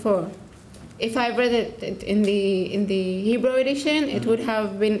mentioned before. If I read it in the Hebrew edition, it would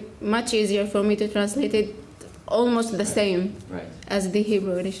have been much easier for me to translate it almost the same as the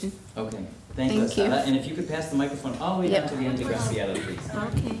Hebrew edition. Okay. Thank you. And if you could pass the microphone all the way down to the end to Graciela, please.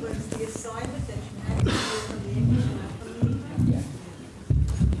 Okay.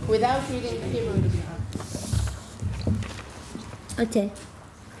 Without reading Hebrew edition. Okay.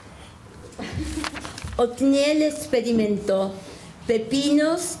 Otniel experimentó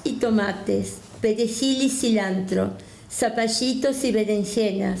pepinos y tomates, perejil y cilantro, zapallitos y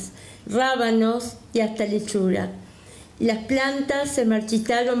berenjenas, rábanos y hasta lechuga. Las plantas se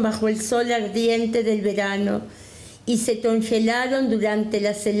marchitaron bajo el sol ardiente del verano y se congelaron durante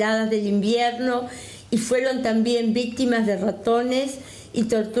las heladas del invierno y fueron también víctimas de ratones y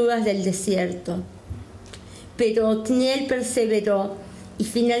tortugas del desierto. Pero Otniel perseveró y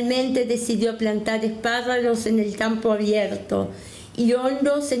finalmente decidió plantar espárragos en el campo abierto y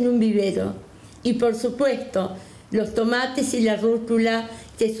hongos en un vivero. Y por supuesto, los tomates y la rúcula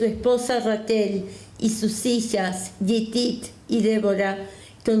que su esposa Raquel y sus hijas Yitit y Débora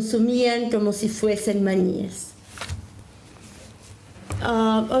consumían como si fuesen manías.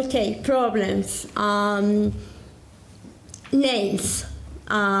 Okay, problems. Names.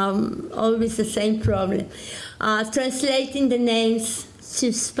 Always the same problem. Translating the names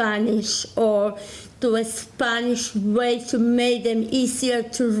to Spanish or to a Spanish way to make them easier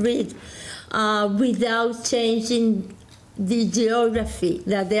to read without changing the geography,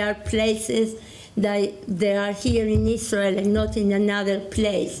 that there are places that they are here in Israel and not in another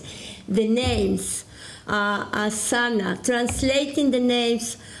place. The names, Asana, translating the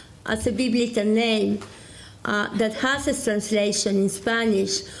names as a biblical name that has a translation in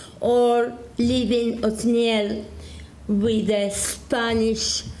Spanish, or leaving Otniel with a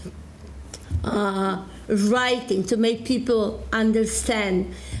Spanish writing to make people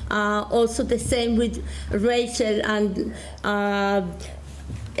understand. Also the same with Rachel, and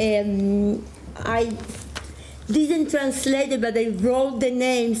I didn't translate it, but I wrote the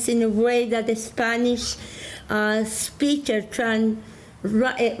names in a way that the Spanish speaker can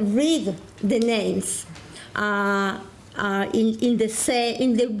read the names in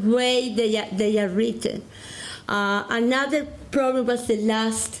the way they are written. Another problem was the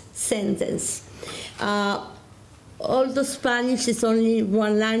last sentence. Although Spanish is only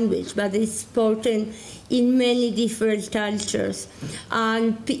one language, but it's spoken in many different cultures,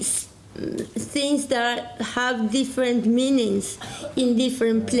 and things that have different meanings in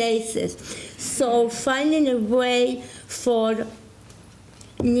different places. So finding a way for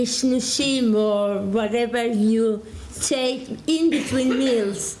nishnushim or whatever you take in between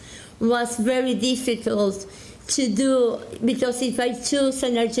meals was very difficult to do, because if I choose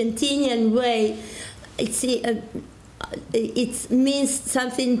an Argentinian way, it means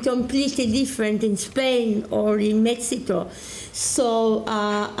something completely different in Spain or in Mexico. So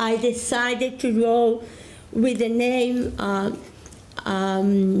I decided to go with the name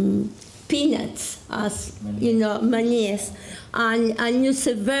peanuts, as you know, manies, and use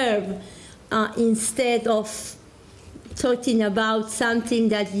a verb instead of talking about something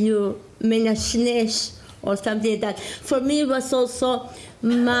that you menachnesh or something like that. For me, it was also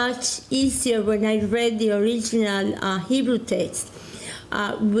much easier when I read the original Hebrew text.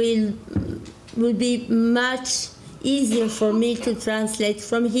 Will be much easier for me to translate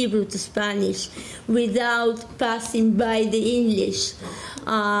from Hebrew to Spanish without passing by the English,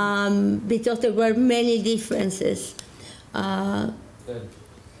 because there were many differences. Good.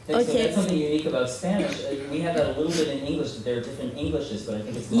 Okay. That's something unique about Spanish. We have that a little bit in English, that there are different Englishes, but I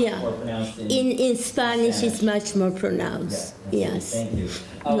think it's much more pronounced in Spanish. It's much more pronounced. Yeah, yes. Thank you.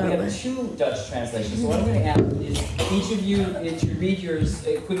 We have two Dutch translations. So what I'm going to ask is each of you to read yours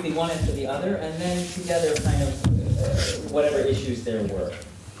quickly, one after the other, and then together kind of whatever issues there were.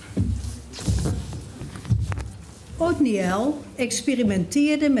 Othniel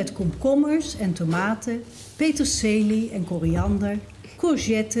experimenteerde met komkommers en tomaten, peterselie en koriander,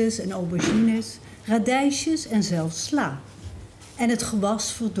 courgettes en aubergines, radijsjes en zelfs sla. En het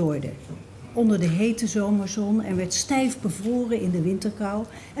gewas verdorde onder de hete zomerzon en werd stijf bevroren in de winterkou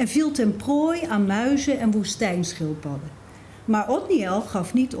en viel ten prooi aan muizen en woestijnschildpadden. Maar Othniel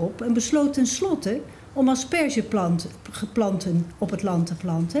gaf niet op en besloot tenslotte om aspergeplanten op het land te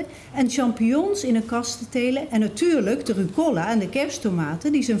planten en champignons in een kast te telen en natuurlijk de rucola en de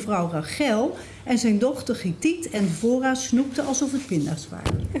kersttomaten die zijn vrouw Rachel en zijn dochter Gitit en Dvora snoepten alsof het pinda's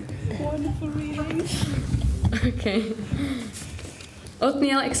waren. Wonderful reading. Oké.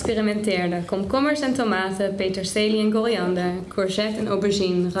 Othniel experimenteerde. Komkommers en tomaten, peterselie en koriander, courgette en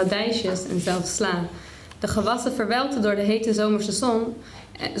aubergine, radijsjes en zelfs sla. De gewassen verwelten door de hete zomerse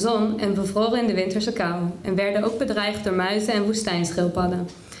zon en bevroren in de winterse kou en werden ook bedreigd door muizen en woestijnschildpadden.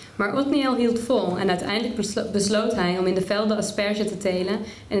 Maar Othniel hield vol en uiteindelijk besloot hij om in de velden asperge te telen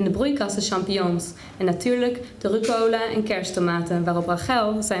en in de broeikasten champignons en natuurlijk de rucola en kersttomaten waarop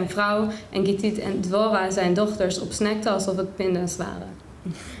Rachel, zijn vrouw, en Gitit en Dvora, zijn dochters, op snackten alsof het pinda's waren.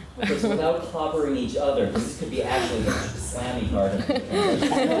 Okay, so without clobbering each other, this could be actually the slammy part of it.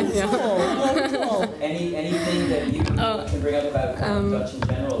 Anything that you can bring up about Dutch in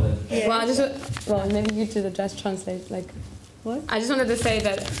general? Well, maybe you do the Dutch translate. What? I just wanted to say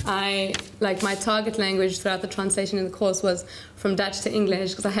that my target language throughout the translation in the course was from Dutch to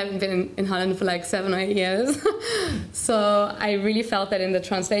English because I haven't been in Holland for 7 or 8 years. So I really felt that in the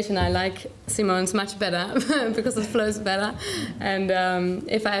translation I like Simone's much better because it flows better. And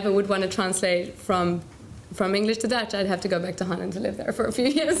if I ever would want to translate from English to Dutch, I'd have to go back to Holland to live there for a few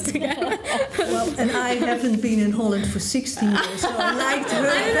years together. Well, and I haven't been in Holland for 16 years, so I liked her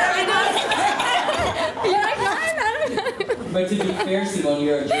very much. But to be fair, Simone,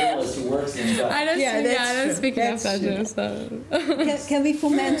 you're a journalist who works in Dutch. I don't speak enough Dutch. So. Can we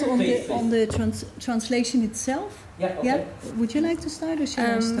comment on the translation itself? Yeah, okay. Yeah? Would you like to start or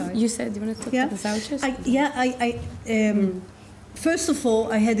shall I start? You said you want to talk about the vouchers? First of all,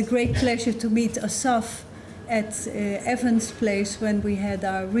 I had a great pleasure to meet Assaf at Evan's place when we had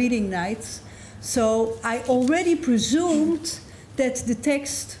our reading nights. So I already presumed that the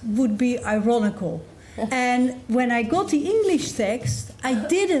text would be ironical. And when I got the English text, I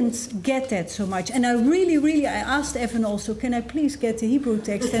didn't get that so much. And I I asked Evan also, can I please get the Hebrew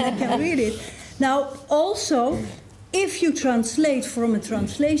text and I can read it? Now, also, if you translate from a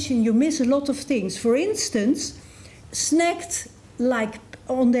translation, you miss a lot of things. For instance, snacked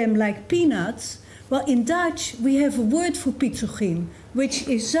on them like peanuts. Well, in Dutch, we have a word for pitzochim, which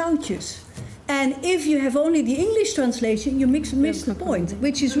is zoutjes. And if you have only the English translation, you miss the point,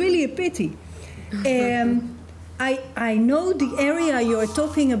 which is really a pity. I know the area you're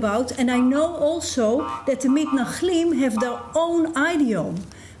talking about, and I know also that the Mitnachlim have their own idiom,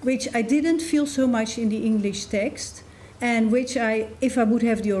 which I didn't feel so much in the English text, and which if I would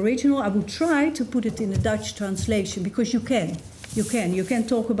have the original, I would try to put it in a Dutch translation, because you can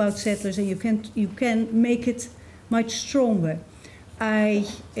talk about settlers, and you can make it much stronger.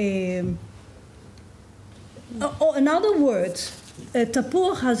 Another word,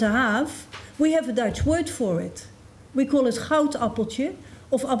 tapor hazahav. We have a Dutch word for it. We call it goudappeltje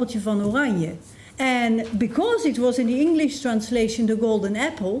of appeltje van oranje. And because it was in the English translation, the golden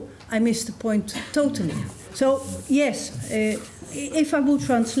apple, I missed the point totally. So yes, if I would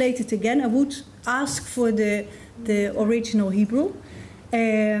translate it again, I would ask for the original Hebrew.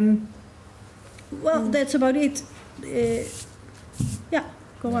 Well, that's about it. Yeah.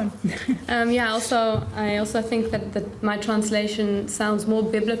 Go on. I also think that my translation sounds more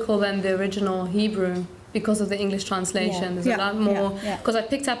biblical than the original Hebrew because of the English translation. There's a lot more, because I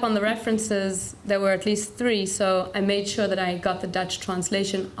picked up on the references, there were at least 3, so I made sure that I got the Dutch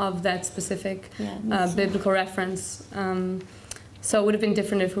translation of that specific biblical reference. So it would have been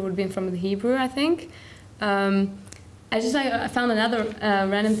different if it would have been from the Hebrew, I think. I found another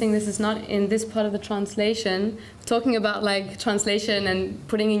random thing. This is not in this part of the translation. Talking about like translation and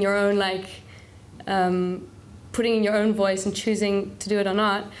putting in your own putting in your own voice and choosing to do it or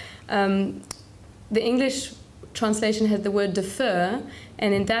not. The English translation has the word defer,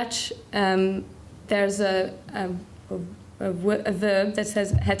 and in Dutch there's a verb that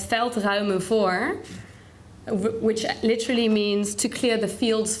says het veld ruimen voor, which literally means to clear the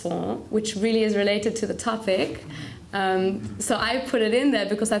fields for, which really is related to the topic. So I put it in there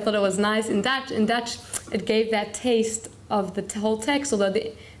because I thought it was nice. In Dutch, it gave that taste of the whole text, although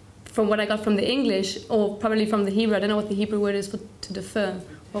from what I got from the English, or probably from the Hebrew, I don't know what the Hebrew word is for to defer.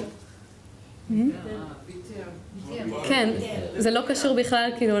 כן, זה לא קשור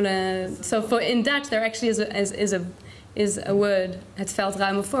בכלל, כאילו, so for in Dutch there actually is a word, het veld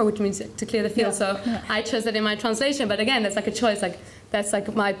ruimen voor, which means to clear the field. So I chose that in my translation, but again, that's like a choice, like that's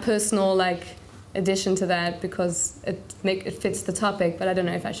like my personal addition to that because it fits the topic. But I don't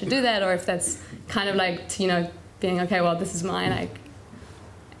know if I should do that or if that's kind of like being okay. Well, this is mine, like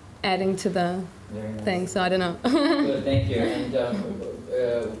adding to the thing. So I don't know. Good, thank you. And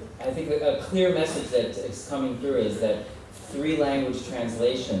I think a clear message that is coming through is that 3-language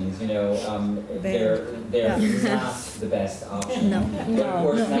translations, they're not the best option. No. But of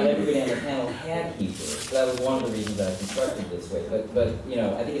course, not everybody on the panel had Hebrew. So that was one of the reasons I constructed this way. But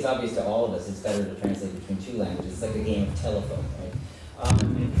I think it's obvious to all of us it's better to translate between 2 languages. It's like a game of telephone, right?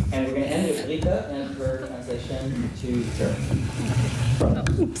 And we're going to end with Rita and her translation to German.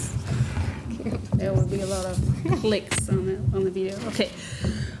 Oops. There will be a lot of clicks on the video. Okay.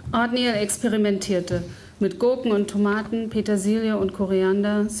 Othniel experimentierte mit Gurken und Tomaten, Petersilie und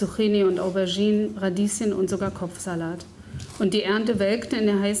Koriander, Zucchini und Auberginen, Radieschen und sogar Kopfsalat. Und die Ernte welkte in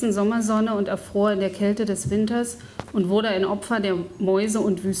der heißen Sommersonne und erfror in der Kälte des Winters und wurde ein Opfer der Mäuse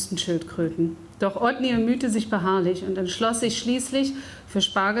und Wüstenschildkröten. Doch Othniel mühte sich beharrlich und entschloss sich schließlich für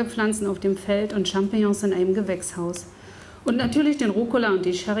Spargelpflanzen auf dem Feld und Champignons in einem Gewächshaus. Und natürlich den Rucola und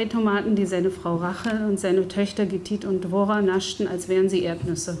die Cherrytomaten, die seine Frau Rachel und seine Töchter Gittit und Dvorah naschten, als wären sie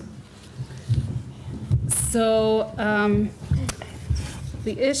Erdnüsse. So,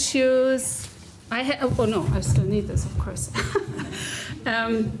 the issues I had. Oh no, I still need this, of course.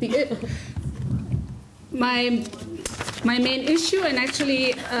 My main issue, and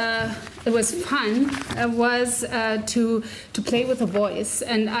actually it was fun, was to play with a voice,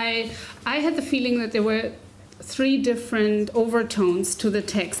 and I had the feeling that there were 3 different overtones to the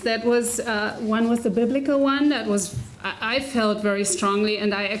text. That was one was the biblical one that was I felt very strongly,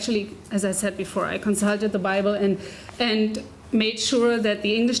 and I actually, as I said before, I consulted the Bible and made sure that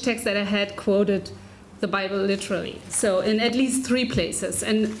the English text that I had quoted the Bible literally. So in at least 3 places,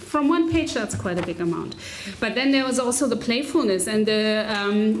 and from 1 page that's quite a big amount. But then there was also the playfulness and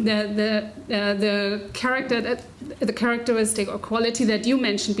the characteristic or quality that you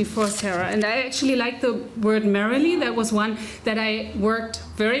mentioned before, Sarah. And I actually like the word merrily. That was one that I worked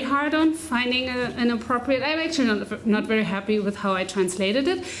very hard on finding an appropriate. I'm actually not very happy with how I translated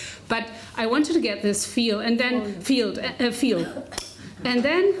it, but I wanted to get this feel and then feel. And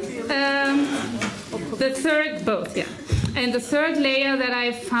then the third, both, yeah. And the third layer that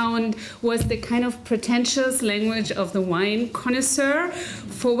I found was the kind of pretentious language of the wine connoisseur,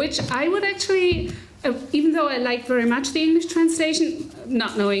 for which I would actually, even though I liked very much the English translation,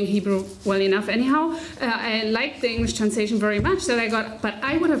 not knowing Hebrew well enough anyhow, I liked the English translation very much that I got, but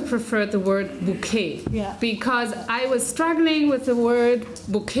I would have preferred the word bouquet, because I was struggling with the word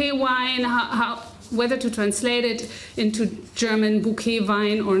bouquet wine, whether to translate it into German bouquet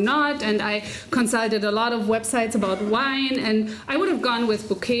wine or not, and I consulted a lot of websites about wine, and I would have gone with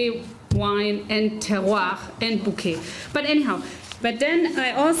bouquet wine and terroir and bouquet. But anyhow, but then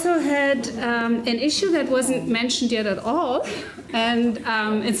I also had an issue that wasn't mentioned yet at all, and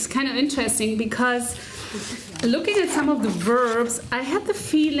it's kind of interesting because looking at some of the verbs, I had the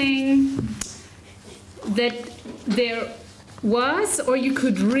feeling that there was, or you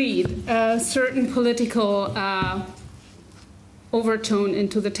could read, a certain political overtone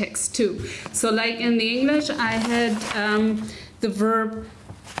into the text too. So like in the English, I had the verb,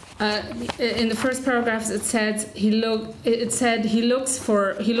 in the first paragraphs it said he looked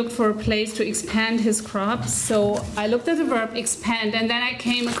for a place to expand his crops. So I looked at the verb expand, and then I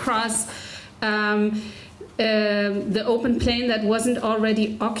came across the open plain that wasn't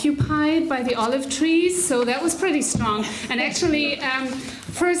already occupied by the olive trees. So that was pretty strong. And actually,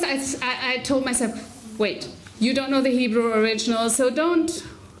 first I told myself, wait, you don't know the Hebrew original, so don't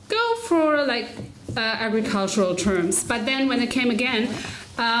go for like agricultural terms. But then when it came again,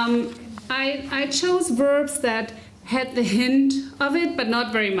 I chose verbs that had the hint of it, but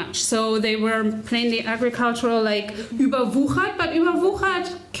not very much. So they were plainly agricultural, like überwuchert, but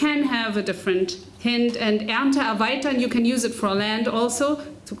überwuchert can have a different hint. And ernte erweitern, you can use it for land also,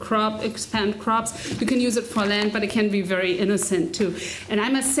 to expand crops. You can use it for land, but it can be very innocent too. And I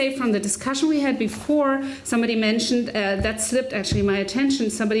must say, from the discussion we had before, somebody mentioned, that slipped actually my attention,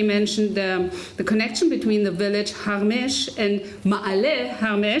 somebody mentioned the connection between the village Harmesh and Ma'ale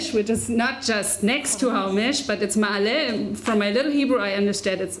Harmesh, which is not just next to Harmesh, but it's Ma'ale. From my little Hebrew, I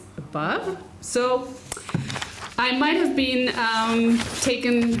understand it's above. So I might have been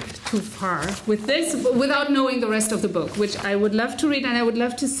taken too far with this without knowing the rest of the book, which I would love to read, and I would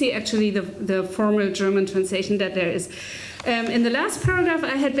love to see actually the formal German translation that there is. In the last paragraph,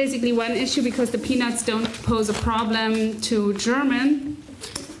 I had basically one issue because the peanuts don't pose a problem to German,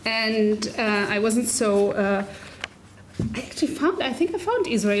 and I wasn't so... I think I found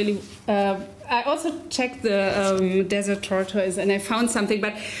Israeli... I also checked the desert tortoise, and I found something,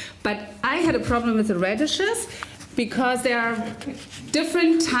 but I had a problem with the radishes, because there are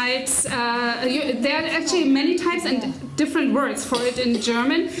different types, there are actually many types and different words for it in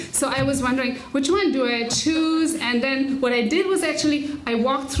German. So I was wondering, which one do I choose? And then what I did was actually, I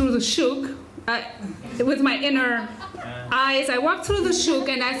walked through the shuk with my inner eyes. I walked through the shuk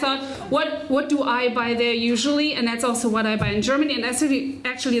and I thought, what do I buy there usually? And that's also what I buy in Germany. And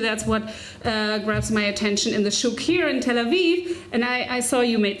actually that's what grabs my attention in the shuk here in Tel Aviv. And I saw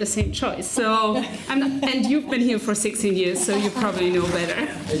you made the same choice. So, and you've been here for 16 years, so you probably know better.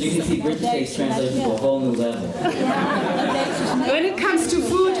 As you can see, Bridget takes translation to a whole new level. When it comes to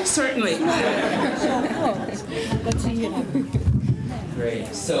food, certainly.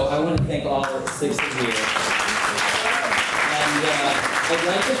 Great. So I want to thank all 6 of you. And I'd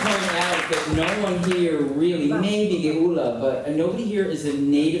like to point out that no one here really, maybe Geula, but nobody here is a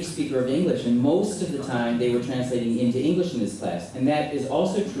native speaker of English, and most of the time they were translating into English in this class. And that is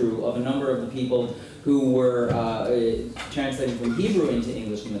also true of a number of the people who were translating from Hebrew into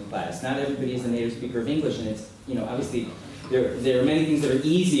English in the class. Not everybody is a native speaker of English, and it's, you know, obviously there are many things that are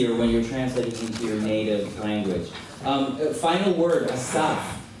easier when you're translating into your native language. Final word,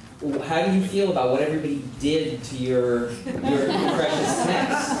 Assaf. How do you feel about what everybody did to your precious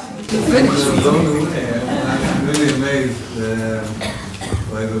text? I'm blown away. I'm really amazed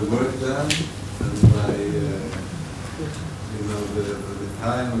by the work done and by the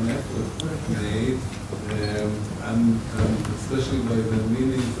time and effort made, and especially by the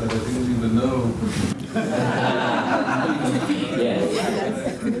meanings that I didn't even know. Yes.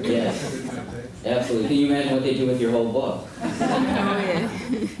 Yes. Absolutely. Can you imagine what they do with your whole book? The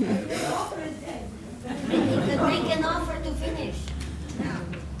offer is dead. Make an offer to finish.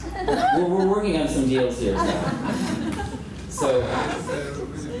 We're working on some deals here. So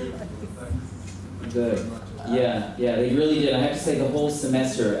good. Yeah, they really did. I have to say, the whole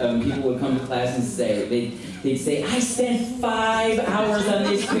semester, people would come to class and say, they'd say, I spent 5 hours on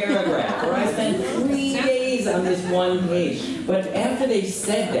this paragraph, or I spent 3 days on this one page. But after they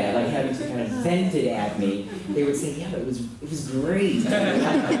said that, like having to kind of vent it at me, they would say, yeah, but it was great.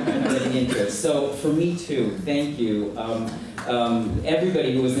 Interest. So for me too, thank you.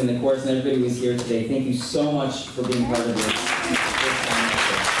 Everybody who was in the course and everybody who was here today, thank you so much for being part of this.